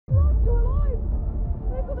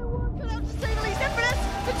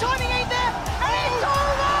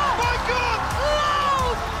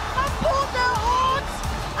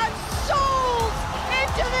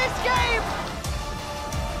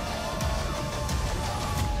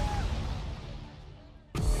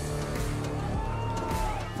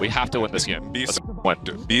We have to win this game. Be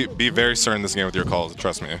very certain this game with your calls.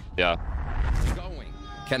 Trust me. Yeah.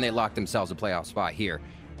 Can they lock themselves a playoff spot here?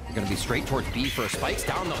 They're going to be straight towards B for spikes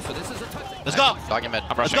down though, so this is a touch. Let's go. Dogging mid.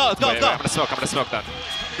 I'm rushing. Let's go. I'm gonna smoke that.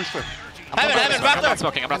 Heaven, I'm not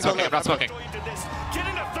smoking.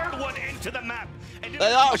 Getting a third one into the map.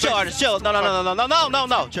 Oh, chill, Artist, chill.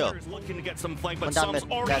 No, chill. Looking to get some flank, but Sum's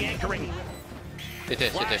already anchoring. It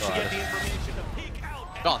is.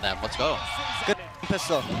 Go on them. Let's go. Good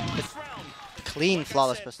pistol. Clean,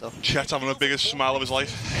 flawless pistol. Chet's having the biggest smile of his life.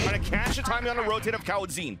 Trying to catch the timing on the rotate of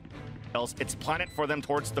Kawadzine. Else, it's planet for them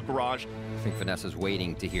towards the garage. I think Vanessa's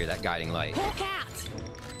waiting to hear that guiding light.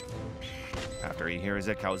 After he hears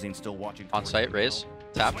it, Kawadzine's still watching. On site, raise.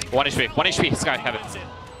 Tap. 1 HP. Sky, heaven.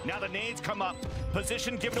 Now the nades come up.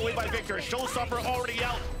 Position given away by Victor. Showstopper already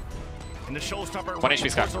out. And the Showstopper 1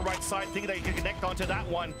 HP, Sky. towards the right side, thinking that he can connect onto that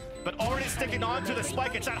one. But already sticking on to the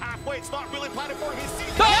spike. It's at halfway. It's not really planted for him. He's seen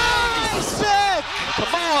Vic!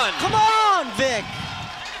 Come on, Vic!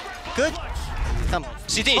 Good. Come.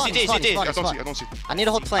 CT. I don't see. I need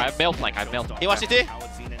to hold I flank. have mail flank. He wants CT.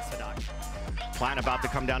 Plan about to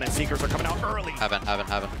come down, and Seekers are coming out early. Heaven.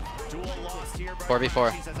 Duel lost here.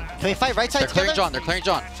 4v4. Can we fight right side They're together? clearing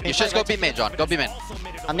John. You should just go B main, John. Go B main.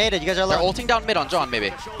 I'm naded. You guys are They're low. ulting down mid on John, maybe.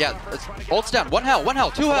 Yeah, ults down. 1 hell,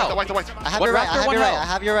 2 hell. The white. I have One your right. Raptor, one hell. I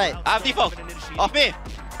have your right. I have default. Off me.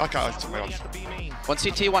 Okay, I took my own. 1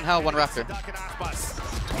 CT, 1 hell, 1 Raptor.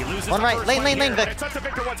 He loses One the right. first Lane, fight here. Vic. It's up to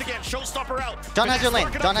Victor once again. Showstopper out. John has your lane.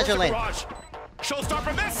 Starting John up has your towards the lane. garage.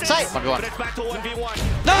 Showstopper misses. Sight. 1v1. But it's back to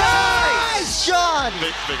 1v1. Nice, John!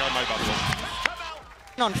 Big on my bottom.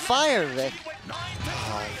 On fire, Vic.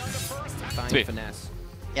 Fine Sweet. finesse.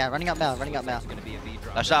 Yeah, running up now. Going to be a V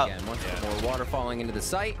drop That's out. again. Once more water falling into the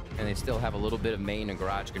site, and they still have a little bit of main and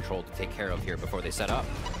garage control to take care of here before they set up.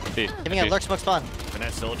 Giving a lurk smoke spawn.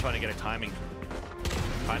 Vanessa still trying to get a timing.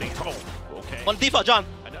 Hiding. Oh, okay. 1 default, John.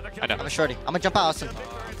 Another kill. I know. I'm a shorty. I'm gonna jump out, Austin.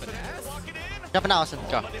 Jumping out, Austin.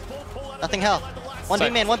 Go. Nothing hell. One B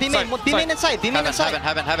Side. main. B main inside. B main inside.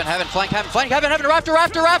 Heaven. Flank, heaven. Rafter.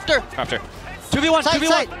 After. 2v1, Side.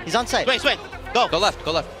 2v1. He's on site. Swing. Go left.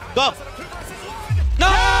 Go.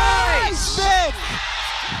 Nice! Vic!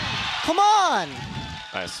 Come on!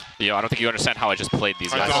 Nice. Yo, I don't think you understand how I just played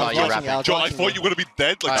these I guys. I saw you watching rapping. you, I was John, I watching thought you were gonna be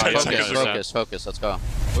dead like 10 seconds. Focus. Let's go.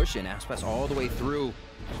 Push in, Aspas all the way through.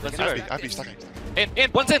 I'd be stuck.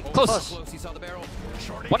 In. One's in. Close. Close, he saw the barrel.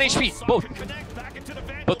 1 HP. Both.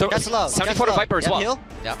 But the That's low. 74 to That's low. Viper as Yep, well. heal.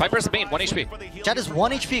 Yeah. Viper's main. 1 HP. Jet is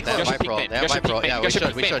 1 HP They close. have should Viper roll. peek They have main. Viper roll. You Yeah, guys we should should.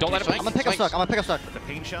 peek We main. should. Don't let him I'm gonna pick up stock. The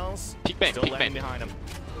pain shells. Peek main. Still landing behind him.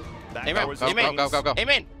 Amen. Go.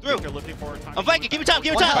 Amen. Through. They're looking for a time. I'm flanking. Give me time.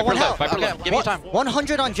 One hell. Viper low. Give me time.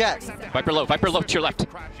 100 on Jet. Viper low to your left.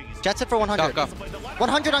 Jet's it for 100. Go.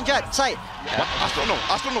 100 on Jet. Sight. Astro, no.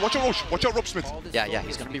 Watch out, Rope Smith. Yeah.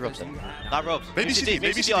 He's gonna be ropes. Not ropes. Maybe CT.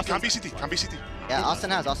 Can be CT. Yeah, Austin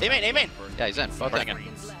has. Amen. Yeah, he's in. Both Bring in. it.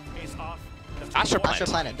 Astro Astro Planet.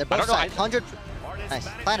 Planet. They're I both don't know. side. 100. Nice.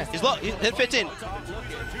 Planner. He's low. He hit 15.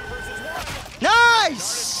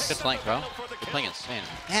 Nice! Good flank, bro. You're playing insane.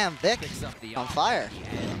 Damn, Vic. On fire.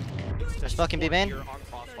 There's fucking B main.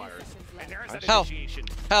 Hell.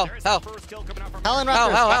 Hell and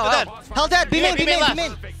Raptor. Hell. Hell dead. B main. B main left.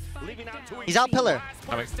 He's out pillar.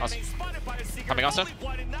 Coming, Austin.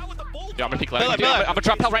 Yeah, I'm gonna peek left. Pillar. I'm gonna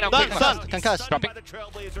drop hell right now. Done. Concussed. Dropping.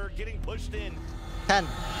 10.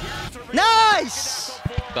 Nice!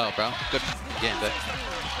 Go, bro. Good game, Vic.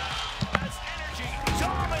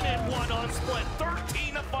 Dominant one on split.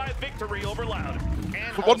 13-5 victory over Loud.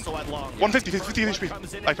 And also at long. 150 HP.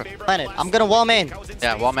 Viper. Planet. I'm gonna wall main.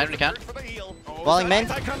 Yeah, wall man when you can. Walling main.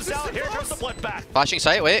 Comes out. Here comes the blood back. Flashing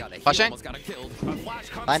sight. Wait. Flashing.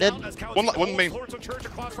 Blinded. One main.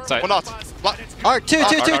 Side. One out. Art. Two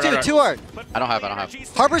art. I don't have.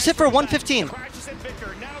 Harbor's hit for 115.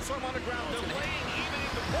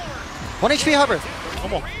 1 HP Harbor.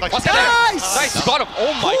 Come on. Nice! Nice. Got him.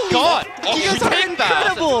 Oh my god. Oh, you guys are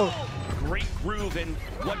incredible. Great groove and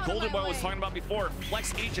what Golden Boy was talking about before,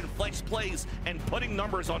 flex agent, flex plays, and putting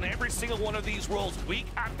numbers on every single one of these roles week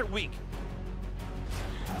after week.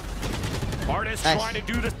 Artist Nice. trying to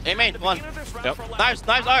do this. Amen. One. Yep. Nice,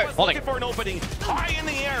 Art. Holding. Looking for an opening high in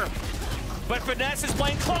the air. But Finesse is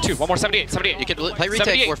playing close. 2. One more. 78. You can play retake.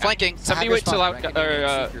 78. We're flanking. 78 to loud.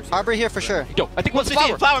 Harbor here for sure. Yo, I think one's CT.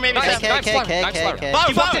 flower. Flower maybe. Nice, K, nice K, flower. K, Nice K, flower. K.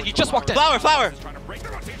 You walked in. You just walked in. Flower. Trying to break the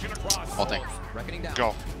rotation across. Whole thing.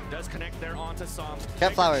 Go. Does connect there onto some.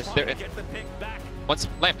 Jet flowers. There. Get the pick back. One's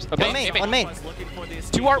lamps. One main. One main. Looking for this.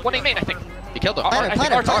 2 art, 1 main, I think. You killed him. Planner, I think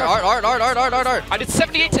planner, Art. I did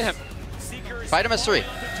 78 to him. Fight him as 3.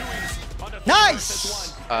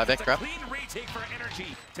 Nice! Vic, grab. Clean retake for energy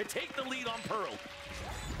to take the lead on Pearl.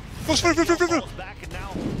 Push, through. Back and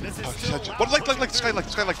now, this is Oh, still shit. What, like, Sky, like.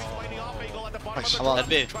 finding off angle at the bottom Nice. of the Well, net.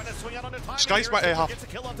 that'd be. Trying to swing out on the time Sky's here. my half. Gets a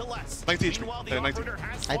kill onto less. 90 HP. Meanwhile, the 90. operator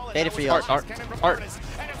has I fallen. baited for you. Art. Art.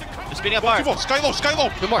 You're speeding up Two hard. more, Sky low.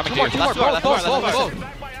 Two more. Left door.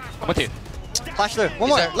 I'm with you. Flash through. One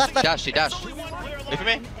more. Left. Dash, he dash. Wait for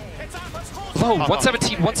me. Low,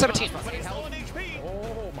 117, 117.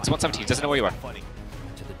 It's 117, doesn't know where you are.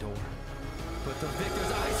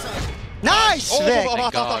 Nice, Vic.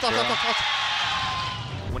 Thank God, bro.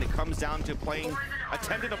 When it comes down to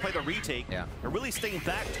attempting to play the retake, Yeah. they're really staying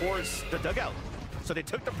back towards the dugout. So they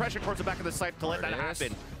took the pressure towards the back of the site to let that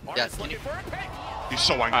happen. Yeah, Artist looking for a pick. He's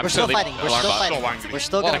so angry. I'm We're still fighting. We're still So fighting. angry. We're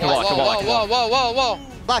still Whoa, gonna Come on, fight. come on. whoa.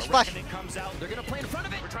 Flash. And it comes out. They're gonna play in front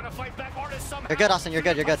of it. We're trying to fight back. Artist somehow. You're good, Austin. You're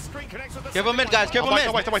good. Screen connects with the Careful mid, guys. Careful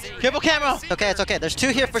I'll mid. wait. Careful camera. It's okay. There's two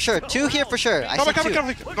here for sure. I Come see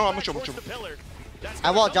two. No, I'm not sure. towards the pillar. That's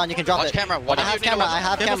I wall, John. You can drop Watch it. camera. Watch I have camera. I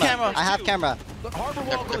have Careful camera. I have camera. Harbor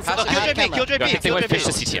They're wall goes passing. up. I have Kill JP. Kill camera. I think they JP. went fish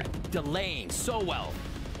to Kill JP. CTI. Delaying so well.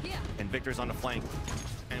 And Victor's on the flank.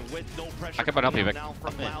 And with no pressure I can help you, Vic. now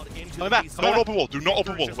from Loud into Coming the back. east Don't side. open wall. Do not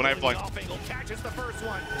open wall when I have line. Off angle, catches the first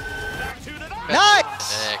one. Back to the net. Nice.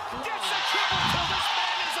 Sick. Gets a triple kill.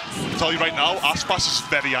 This man is Tell you right now, Aspas is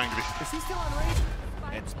very angry. Is he still on range?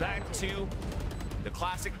 It's back to the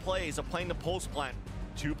classic plays of playing the post plant.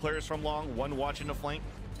 Two players from long, one watching the flank.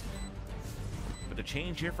 But the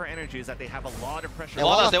change here for Energy is that they have a lot of pressure. They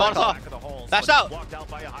want us, they want us Back off. of the halls, Dash but out. Walked out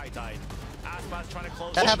by a high tide. Aspas trying to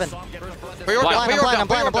close. That happened. For your Blind, down. I'm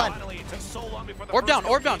blind. Finally, it took so long before the Orb first down,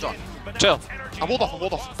 kill John. came, but now Chill. it's Energy I'm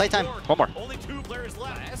hold off. Playtime. One more. Only two players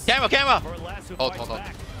left. Camera. For Les, who Hold. fights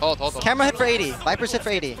back. Hold. Camera hit for 80. Viper's hit for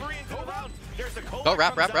 80. Three and go round. There's the Go,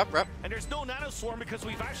 wrap. And there's no nano swarm because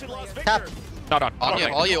we've actually lost Tap. Victor. Not on. On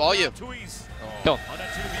you, all you. Tui's Kill. on a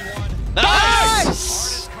 2v1.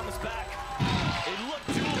 Nice! Artist comes back. It looked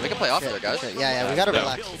too We can play off there, guys. Yeah, we gotta Yeah.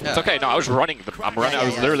 relax. It's okay, no, I was running. I'm running, I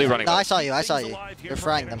was literally running. No, I saw you. You're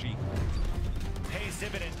frying them. Pays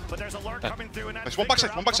dividend, but there's a lurk coming through and that's Nice, one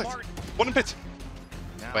backside. One in pit.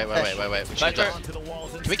 Wait.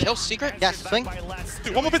 Can we kill Secret? Yes, swing.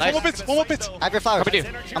 Dude, one more bit. I have your flowers. How many do?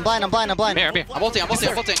 I'm blind. Come here. I'm ulting.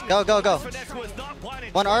 Go.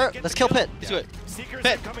 One art. Let's kill Pit. Let's do it.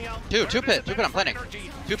 Pit. Two pit, I'm planning.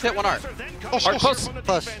 Two pit, one art. Art close.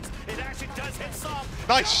 Close.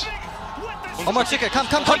 Nice. One more secret. Come.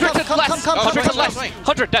 100 to less. 100 to less. Swing.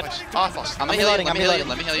 100 dead. I'm reloading, Let I'm me heal you. reloading.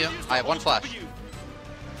 Let me heal you. I have one flash.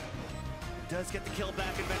 Does get the kill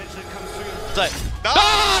back advantage that comes through. Nice.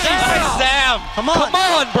 Sam! Come on. Come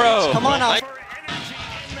on, bro! Come on now. For Energy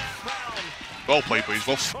in that round. Well played, boys.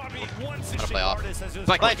 Well. Gonna play off.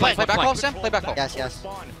 Play Play back wall, Sam. Play back wall. Yes.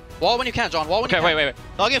 Wall when you can, John. Wall when you Okay, can. wait.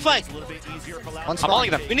 I'll get flank. A little bit easier for Loud. One I'm mulling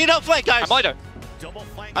spawn. them. We need help flank, guys. I'm later. Double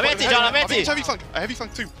flank. I'm anti, John. I'm anti. I heavy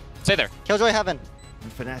flank too. Stay there. Killjoy Heaven.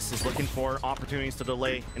 And Finesse is looking for opportunities to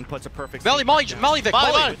delay and puts a perfect. Molly, Vic. Molly.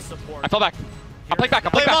 I fell back. I'm playing back.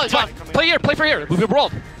 Play Molly, John. Play here. Play for here. We've been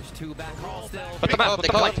rolled. There's two back hall still. Put them out. Put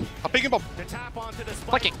them flank. I'm picking bomb. To tap onto the spike,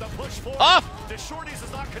 Flanking. the push forward. Off. The shorties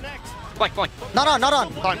does not connect. Flank. Not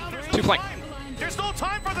on. Two flank. There's no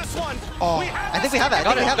time for this one. Oh. I think we have it.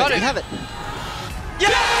 Got it. We have it.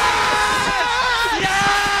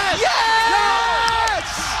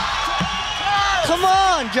 Come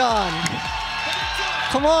on, John.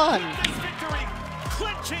 Come on. Victory,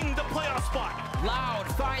 clinching the playoff spot. Loud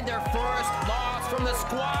find their first loss from the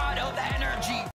squad of Energy.